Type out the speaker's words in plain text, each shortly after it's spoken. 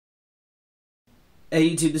Hey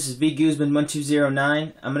YouTube, this is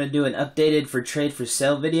VGuzman1209. I'm going to do an updated for trade for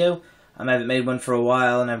sale video. I haven't made one for a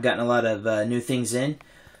while and I've gotten a lot of new things in.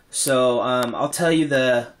 So I'll tell you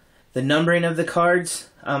the numbering of the cards.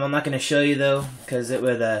 I'm not going to show you though because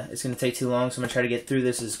it's going to take too long, so I'm going to try to get through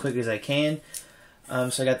this as quick as I can.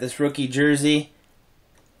 So I got this rookie jersey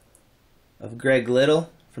of Greg Little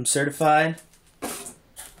from Certified.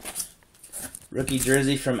 Rookie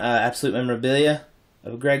jersey from Absolute Memorabilia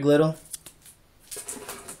of Greg Little.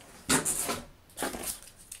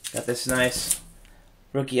 Got this nice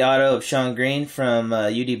rookie auto of Shawn Green from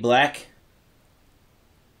UD Black.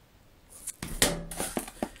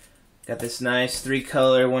 Got this nice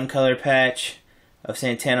 3-color, 1-color patch of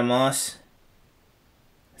Santana Moss.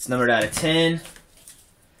 It's numbered out of 10.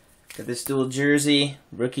 Got this dual jersey,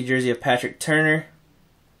 rookie jersey of Patrick Turner.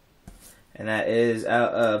 And that is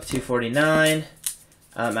out of 249.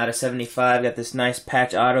 Out of 75, got this nice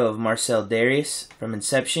patch auto of Marcell Dareus from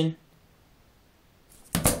Inception.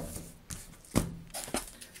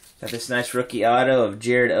 Got this nice rookie auto of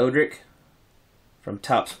Jared Odrick from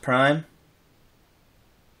Topps Prime.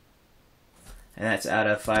 And that's out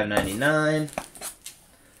of 599.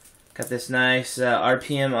 Got this nice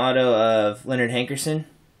RPM auto of Leonard Hankerson.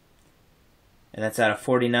 And that's out of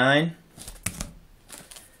 49.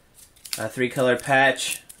 A 3-color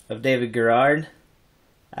patch of David Garrard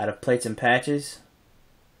out of Plates and Patches.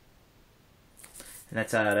 And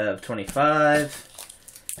that's out of 25.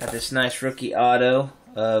 Got this nice rookie auto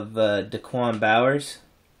of Daquan Bowers,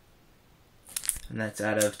 and that's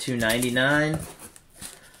out of 299.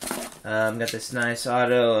 Got this nice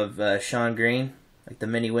auto of Shawn Green, like the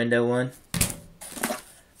mini window one.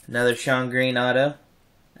 Another Shawn Green auto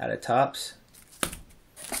out of Topps.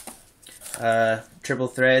 Triple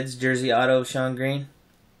Threads jersey auto of Shawn Green,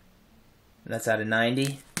 and that's out of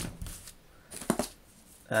 90.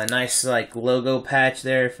 Nice like logo patch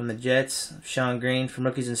there from the Jets, Shawn Green from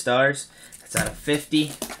Rookies and Stars. That's out of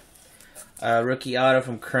 50. Rookie auto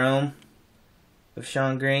from Chrome of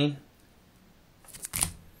Shawn Green.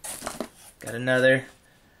 Got another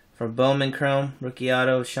from Bowman Chrome, rookie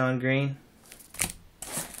auto of Shawn Green.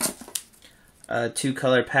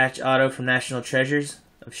 2-color patch auto from National Treasures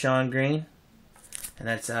of Shawn Green, and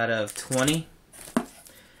that's out of 20.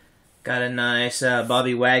 Got a nice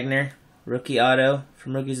Bobby Wagner rookie auto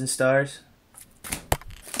from Rookies and Stars.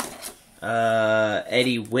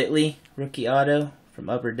 Eddie Whitley rookie auto from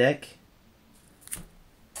Upper Deck.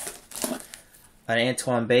 An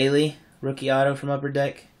Antoine Bailey rookie auto from Upper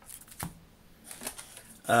Deck.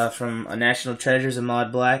 From National Treasures,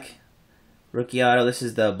 Ahmad Black rookie auto. This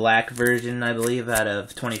is the black version, I believe, out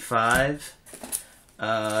of 25.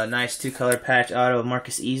 Nice 2-color patch auto of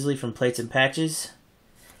Marcus Easley from Plates and Patches,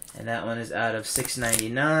 and that one is out of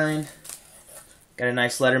 699. Got a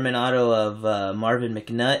nice Letterman auto of Marvin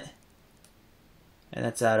McNutt, and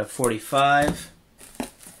that's out of 45.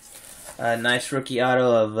 A nice rookie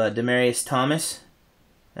auto of Demaryius Thomas.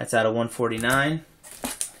 That's out of 149.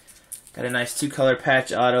 Got a nice 2-color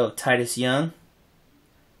patch auto of Titus Young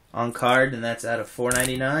on card, and that's out of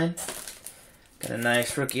 499. Got a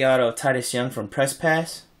nice rookie auto of Titus Young from Press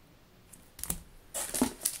Pass.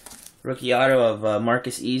 Rookie auto of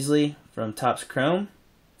Marcus Easley from Topps Chrome.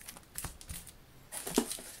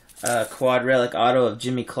 Quad relic auto of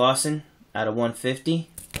Jimmy Clausen out of 150.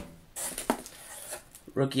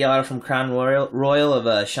 Rookie auto from Crown Royal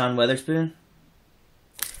of Sean Weatherspoon,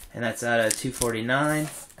 and that's out of 249.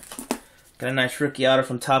 Got a nice rookie auto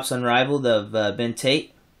from Topps Unrivaled of Ben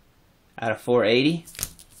Tate out of 480.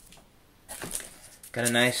 Got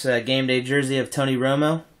a nice game day jersey of Tony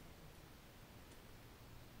Romo.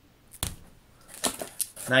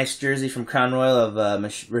 Nice jersey from Crown Royal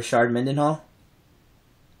of Richard Mendenhall,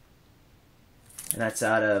 and that's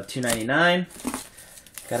out of 299.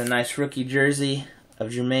 Got a nice rookie jersey of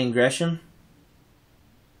Jermaine Gresham,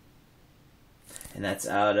 and that's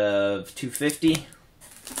out of 250.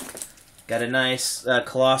 Got a nice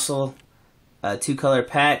colossal 2-color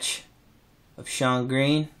patch of Shawn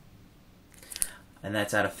Green, and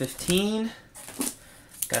that's out of 15.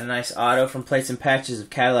 Got a nice auto from Plates and Patches of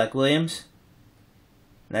Cadillac Williams,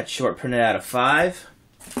 and that's short printed out of 5.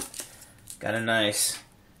 Got a nice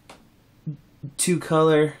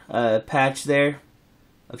 2-color patch there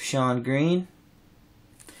of Shawn Green,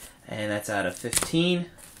 and that's out of 15.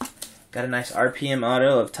 Got a nice RPM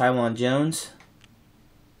auto of Taiwan Jones,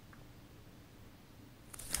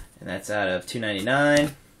 and that's out of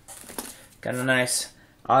 299. Got a nice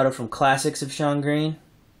auto from Classics of Shawn Green,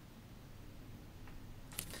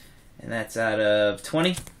 and that's out of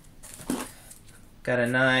 20. Got a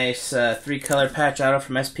nice 3-color patch auto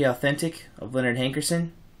from SP Authentic of Leonard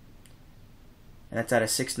Hankerson, and that's out of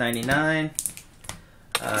 $6.99.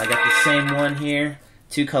 I got the same one here,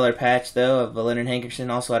 2-color patch though of Leonard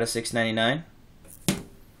Hankerson, also out of $6.99.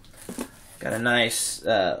 Got a nice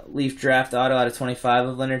Leaf Draft auto out of 25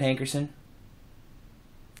 of Leonard Hankerson.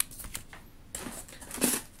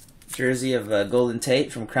 Jersey of Golden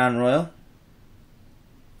Tate from Crown Royal.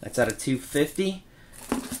 That's out of $2.50.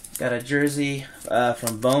 Got a jersey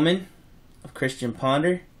from Bowman of Christian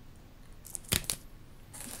Ponder.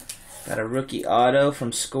 Got a rookie auto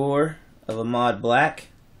from Score of Ahmad Black.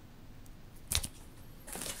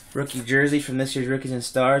 Rookie jersey from this year's Rookies and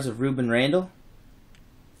Stars of Ruben Randall.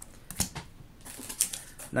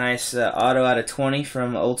 Nice auto out of 20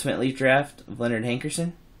 from Ultimate Leaf Draft of Leonard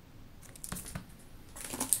Hankerson.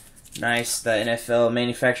 Nice the NFL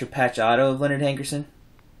manufactured patch auto of Leonard Hankerson.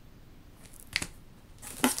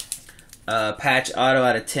 Patch auto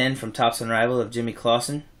out of 10 from Topps Unrivaled of Jimmy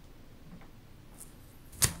Clausen.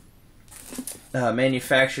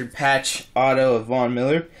 Manufactured patch auto of Von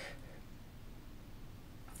Miller.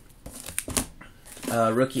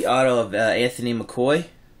 Rookie auto of Anthony McCoy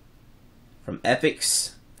from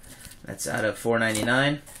Epics. That's out of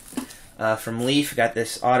 $4.99. From Leaf, got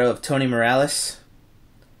this auto of Tony Morales.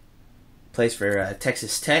 Plays for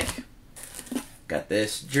Texas Tech. Got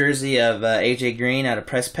this jersey of AJ Green out of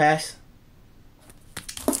Press Pass.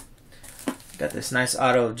 Got this nice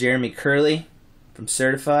auto of Jeremy Curley from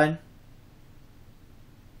Certified.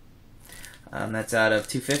 That's out of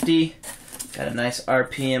 $2.50. Got a nice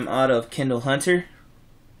RPM auto of Kendall Hunter.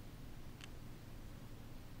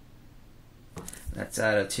 That's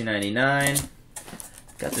out of $2.99.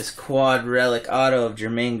 Got this quad relic auto of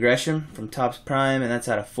Jermaine Gresham from Topps Prime, and that's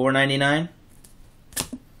out of $4.99.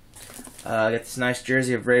 Got this nice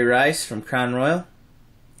jersey of Ray Rice from Crown Royal.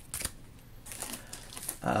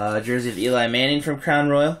 Jersey of Eli Manning from Crown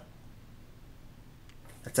Royal.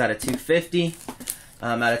 That's out of $2.50.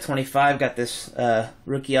 Out of 25, got this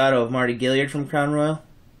rookie auto of Marty Gilliard from Crown Royal.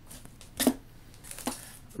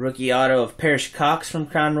 Rookie auto of Parrish Cox from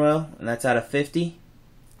Crown Royal, and that's out of $50.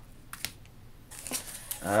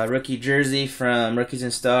 Rookie jersey from Rookies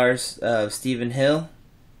and Stars of Stephen Hill.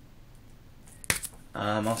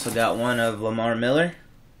 Also got one of Lamar Miller.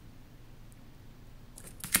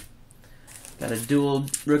 Got a dual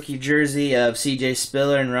rookie jersey of C.J.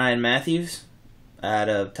 Spiller and Ryan Matthews out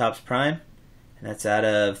of Topps Prime, and that's out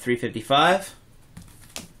of $3.55.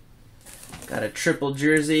 Got a triple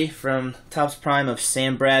jersey from Topps Prime of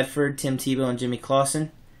Sam Bradford, Tim Tebow, and Jimmy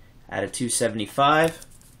Clausen out of $2.75.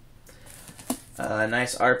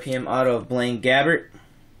 Nice RPM auto of Blaine Gabbert,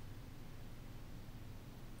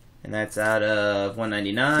 and that's out of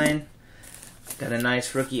 $1.99. Got a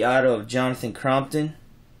nice rookie auto of Jonathan Crompton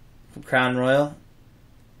from Crown Royal,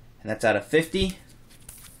 and that's out of $50.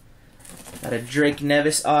 Got a Drake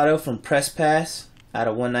Nevis auto from Press Pass out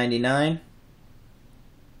of $1.99.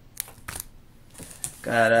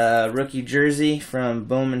 Got a rookie jersey from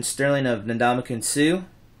Bowman Sterling of Ndamukong Suh.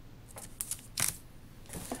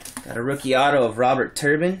 Got a rookie auto of Robert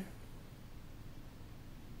Turbin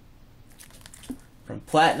from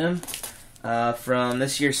Platinum. From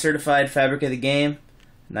this year's Certified Fabric of the Game,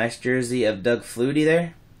 nice jersey of Doug Flutie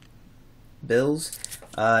there, Bills,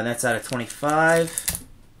 and that's out of $25.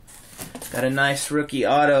 Got a nice rookie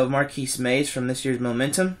auto of Marquise Mays from this year's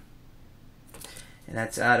Momentum, and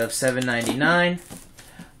that's out of $7.99.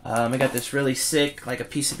 I got this really sick, like a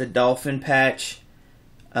piece of the Dolphin patch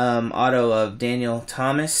auto of Daniel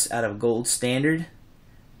Thomas out of Gold Standard,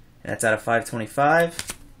 and that's out of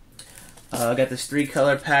 $5.25. I got this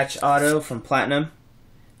 3-color patch auto from Platinum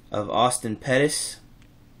of Austin Pettis,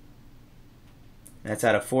 and that's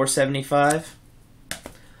out of $4.75.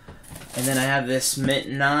 And then I have this Mint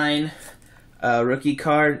 9 rookie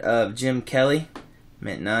card of Jim Kelly,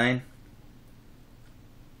 Mint 9.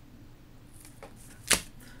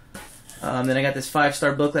 Then I got this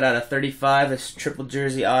 5-star booklet out of 35, this triple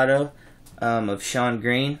jersey auto of Sean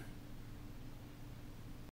Green